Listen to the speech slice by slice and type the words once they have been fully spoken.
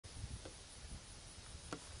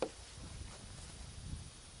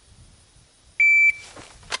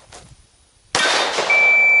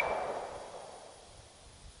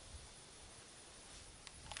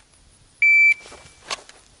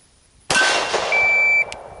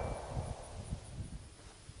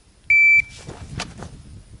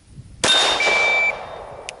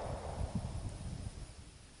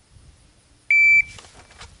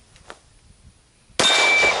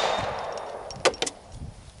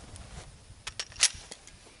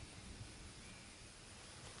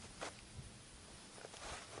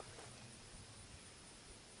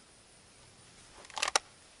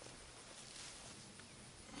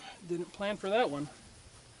Didn't plan for that one.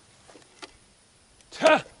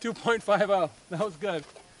 2.50. That was good.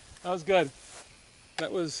 That was good.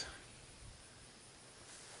 That was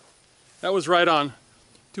right on.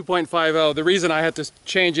 2.50. The reason I had to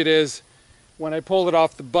change it is when I pulled it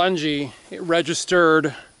off the bungee, it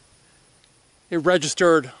registered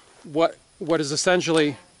what is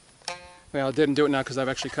essentially, well, it didn't do it now because I've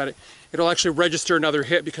actually cut it. It'll actually register another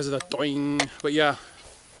hit because of the doing. But yeah,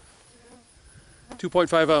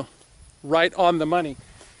 2.50, right on the money.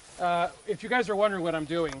 If you guys are wondering what I'm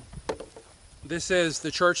doing, this is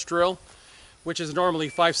the church drill, which is normally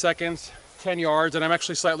 5 seconds, 10 yards, and I'm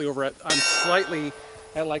actually slightly over it. I'm slightly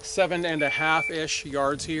at like 7.5-ish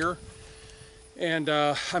yards here. And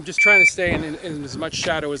I'm just trying to stay in as much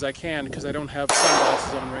shadow as I can because I don't have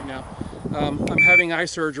sunglasses on right now. I'm having eye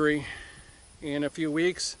surgery in a few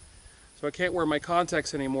weeks, so I can't wear my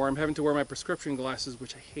contacts anymore. I'm having to wear my prescription glasses,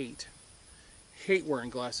 which I hate. Hate wearing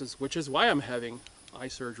glasses, which is why I'm having eye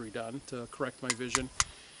surgery done to correct my vision.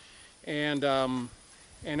 And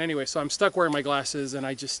anyway, so I'm stuck wearing my glasses, and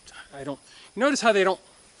I don't. You notice how they don't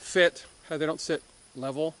fit, how they don't sit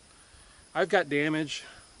level? I've got damage.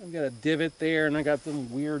 I've got a divot there, and I got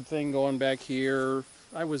some weird thing going back here.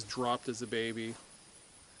 I was dropped as a baby.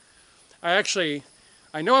 I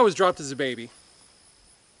know I was dropped as a baby.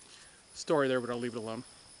 Story there, but I'll leave it alone.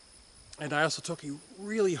 And I also took a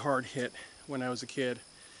really hard hit when I was a kid.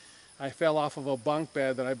 I fell off of a bunk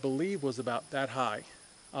bed that I believe was about that high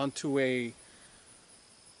onto a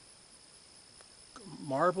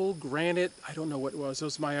marble, granite, I don't know what it was. It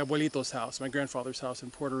was my abuelito's house, my grandfather's house in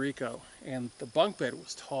Puerto Rico. And the bunk bed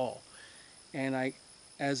was tall. And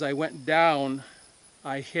as I went down,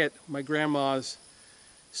 I hit my grandma's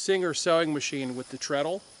Singer sewing machine with the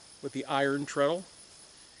treadle, with the iron treadle.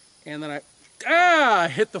 And then I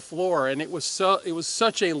hit the floor, and it was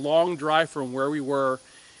such a long drive from where we were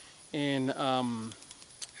in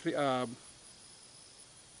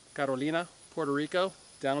Carolina, Puerto Rico,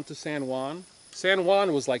 down to San Juan. San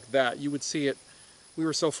Juan was like that. You would see it. We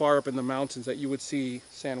were so far up in the mountains that you would see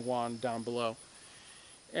San Juan down below.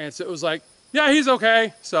 And so it was like, yeah, he's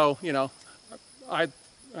okay. So, you know,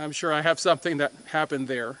 I'm sure I have something that happened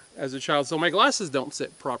there as a child. So my glasses don't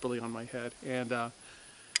sit properly on my head. And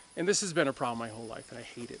this has been a problem my whole life, and I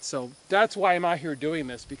hate it. So that's why I'm out here doing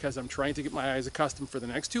this, because I'm trying to get my eyes accustomed for the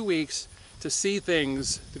next 2 weeks to see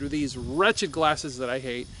things through these wretched glasses that I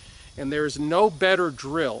hate. And there's no better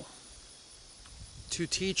drill to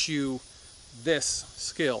teach you this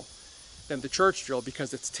skill than the church drill,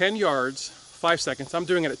 because it's 10 yards, 5 seconds. I'm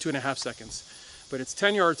doing it at 2.5 seconds, but it's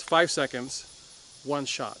 10 yards, 5 seconds, one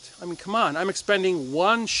shot. I mean, come on, I'm expending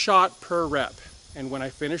one shot per rep. And when I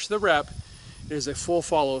finish the rep, it is a full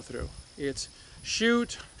follow through. It's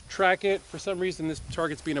shoot, track it. For some reason, this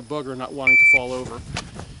target's being a booger, not wanting to fall over.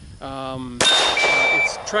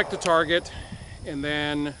 It's track the target, and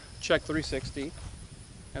then check 360,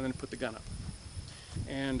 and then put the gun up.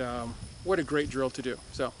 And what a great drill to do.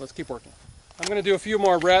 So let's keep working. I'm gonna do a few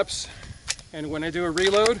more reps, and when I do a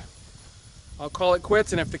reload, I'll call it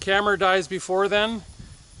quits. And if the camera dies before then,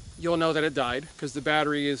 you'll know that it died, because the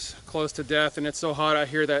battery is close to death, and it's so hot out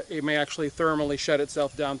here that it may actually thermally shut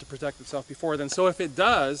itself down to protect itself before then. So if it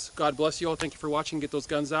does, God bless you all. Thank you for watching. Get those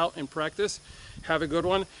guns out and practice. Have a good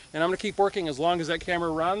one. And I'm gonna keep working as long as that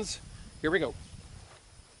camera runs. Here we go.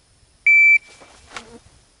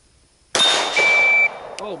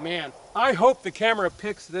 Oh man, I hope the camera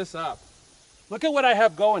picks this up. Look at what I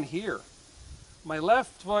have going here. My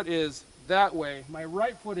left foot is that way. My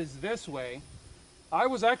right foot is this way. I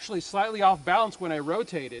was actually slightly off balance when I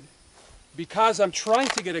rotated, because I'm trying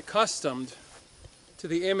to get accustomed to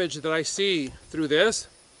the image that I see through this,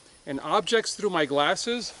 and objects through my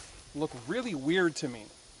glasses look really weird to me.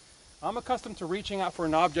 I'm accustomed to reaching out for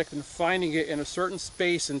an object and finding it in a certain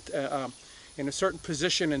space and in a certain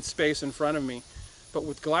position and space in front of me. But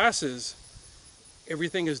with glasses,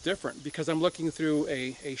 everything is different, because I'm looking through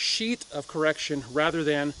a sheet of correction rather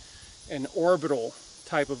than an orbital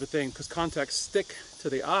type of a thing, because contacts stick to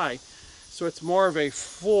the eye. So it's more of a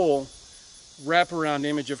full wraparound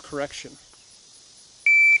image of correction.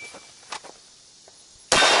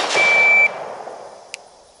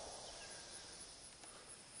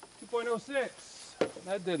 .06.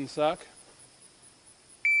 That didn't suck.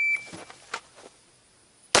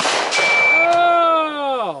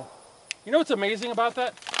 Oh! You know what's amazing about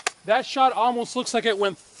that? That shot almost looks like it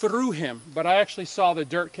went through him, but I actually saw the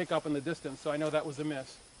dirt kick up in the distance, so I know that was a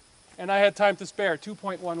miss. And I had time to spare,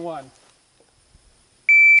 2.11.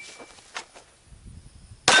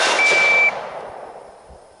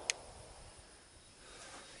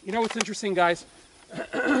 You know what's interesting, guys?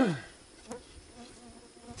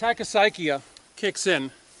 tachypsychia kicks in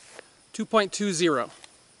 2.20.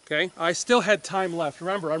 Okay, I still had time left.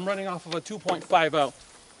 Remember, I'm running off of a 2.50,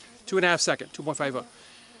 2.5 second, 2.50.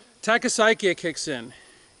 Tachypsychia kicks in,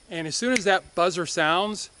 and as soon as that buzzer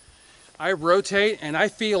sounds, I rotate and I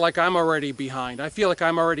feel like I'm already behind. I feel like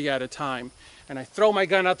I'm already out of time. And I throw my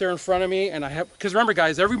gun out there in front of me, and I have, because remember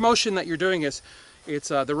guys, every motion that you're doing is,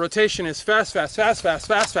 the rotation is fast, fast, fast, fast,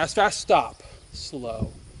 fast, fast, fast, stop,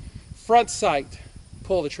 slow, front sight,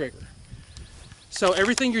 pull the trigger. So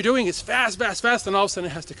everything you're doing is fast, fast, fast, and all of a sudden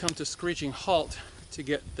it has to come to a screeching halt to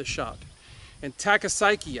get the shot. And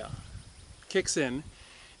tachypsychia kicks in,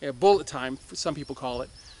 bullet time, some people call it.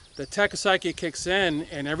 The tachypsychia kicks in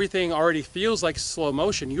and everything already feels like slow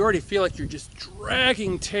motion. You already feel like you're just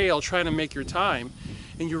dragging tail trying to make your time.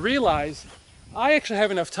 And you realize, I actually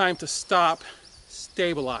have enough time to stop,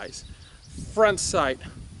 stabilize, front sight,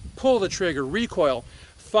 pull the trigger, recoil,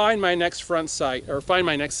 find my next front sight, or find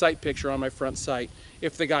my next sight picture on my front sight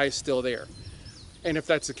if the guy is still there. And if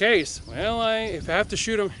that's the case, well, if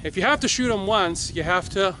you have to shoot him once, you have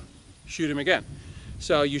to shoot him again.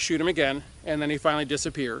 So you shoot him again, and then he finally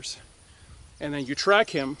disappears. And then you track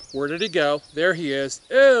him. Where did he go? There he is.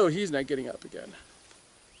 Oh, he's not getting up again.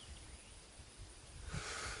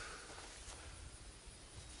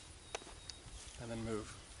 And then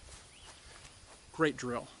move. Great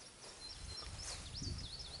drill.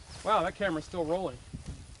 Wow, that camera's still rolling.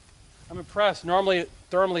 I'm impressed. Normally it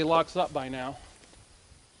thermally locks up by now.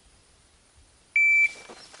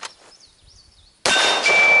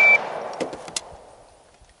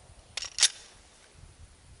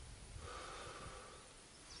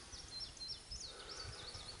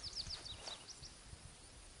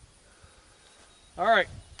 All right.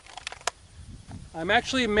 I'm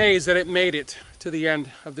actually amazed that it made it to the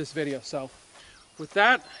end of this video. So with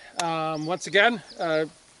that, once again,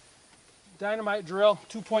 dynamite drill,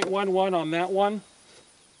 2.11 on that one.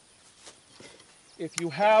 If you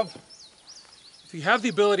have the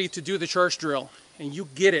ability to do the charge drill and you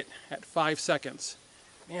get it at 5 seconds,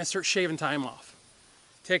 man, start shaving time off.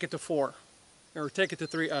 Take it to 4, or take it to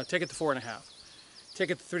 3. Take it to 4.5.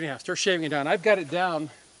 Take it to 3.5. Start shaving it down. I've got it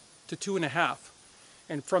down to 2.5,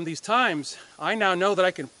 and from these times, I now know that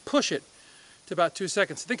I can push it to about 2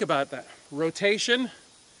 seconds. Think about that. Rotation,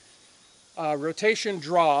 rotation,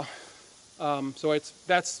 draw. So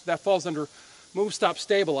that falls under move, stop,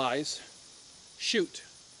 stabilize, shoot,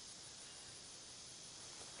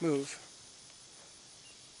 move,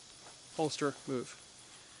 holster, move.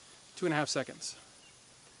 2.5 seconds.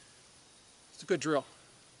 It's a good drill.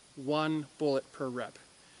 1 bullet per rep.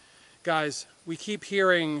 Guys, we keep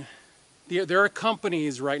hearing, there are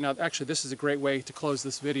companies right now, actually this is a great way to close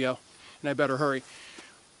this video, and I better hurry.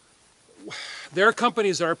 There are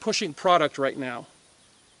companies that are pushing product right now,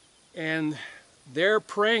 and they're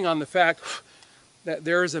preying on the fact that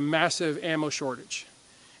there is a massive ammo shortage.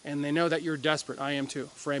 And they know that you're desperate, I am too,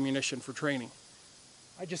 for ammunition, for training.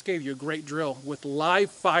 I just gave you a great drill with live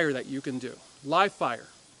fire that you can do. Live fire.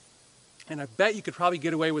 And I bet you could probably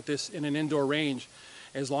get away with this in an indoor range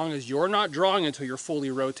as long as you're not drawing until you're fully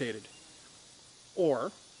rotated.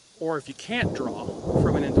 Or if you can't draw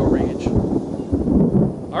from an indoor range.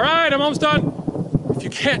 All right, I'm almost done. If you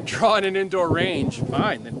can't draw in an indoor range,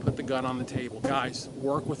 fine, then put the gun on the table. Guys,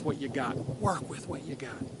 work with what you got. Work with what you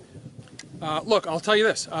got. Look, I'll tell you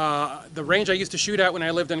this. The range I used to shoot at when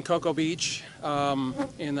I lived in Cocoa Beach,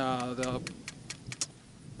 in the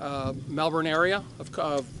Melbourne area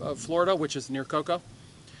of Florida, which is near Cocoa,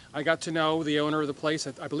 I got to know the owner of the place.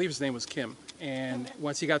 I believe his name was Kim. And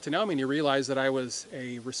once he got to know me and he realized that I was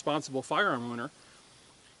a responsible firearm owner,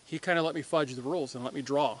 he kind of let me fudge the rules and let me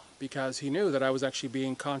draw, because he knew that I was actually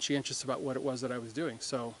being conscientious about what it was that I was doing.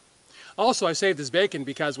 So, also I saved his bacon,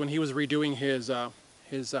 because when he was redoing his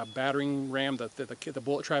battering ram, the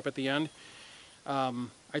bullet trap at the end,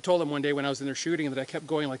 I told him one day when I was in there shooting that I kept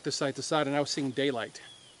going like this side to side and I was seeing daylight.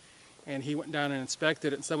 And he went down and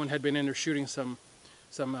inspected it, and someone had been in there shooting some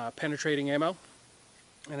penetrating ammo,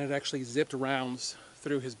 and it actually zipped rounds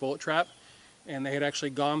through his bullet trap. And they had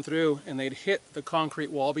actually gone through and they'd hit the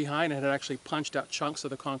concrete wall behind, and had actually punched out chunks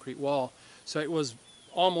of the concrete wall. So it was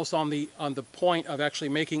almost on the point of actually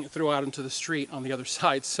making it through out into the street on the other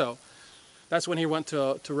side. So that's when he went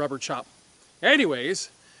to rubber chop.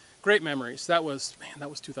 Anyways, great memories. That was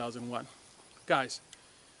 2001. Guys,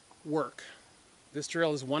 work. This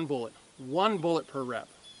drill is 1 bullet. 1 bullet per rep.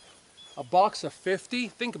 A box of 50,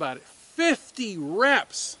 think about it, 50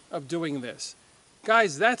 reps of doing this.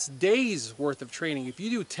 Guys, that's days worth of training. If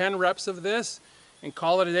you do 10 reps of this and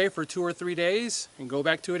call it a day for 2 or 3 days and go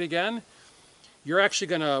back to it again, you're actually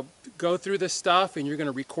going to go through this stuff and you're going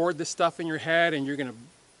to record this stuff in your head, and you're going to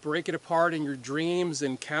break it apart in your dreams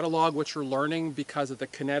and catalog what you're learning because of the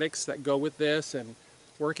kinetics that go with this and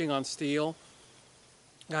working on steel.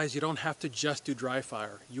 Guys, you don't have to just do dry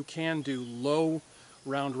fire. You can do low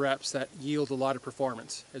round reps that yield a lot of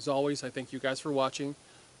performance. As always, I thank you guys for watching.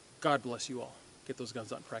 God bless you all. Get those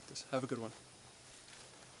guns out in practice. Have a good one.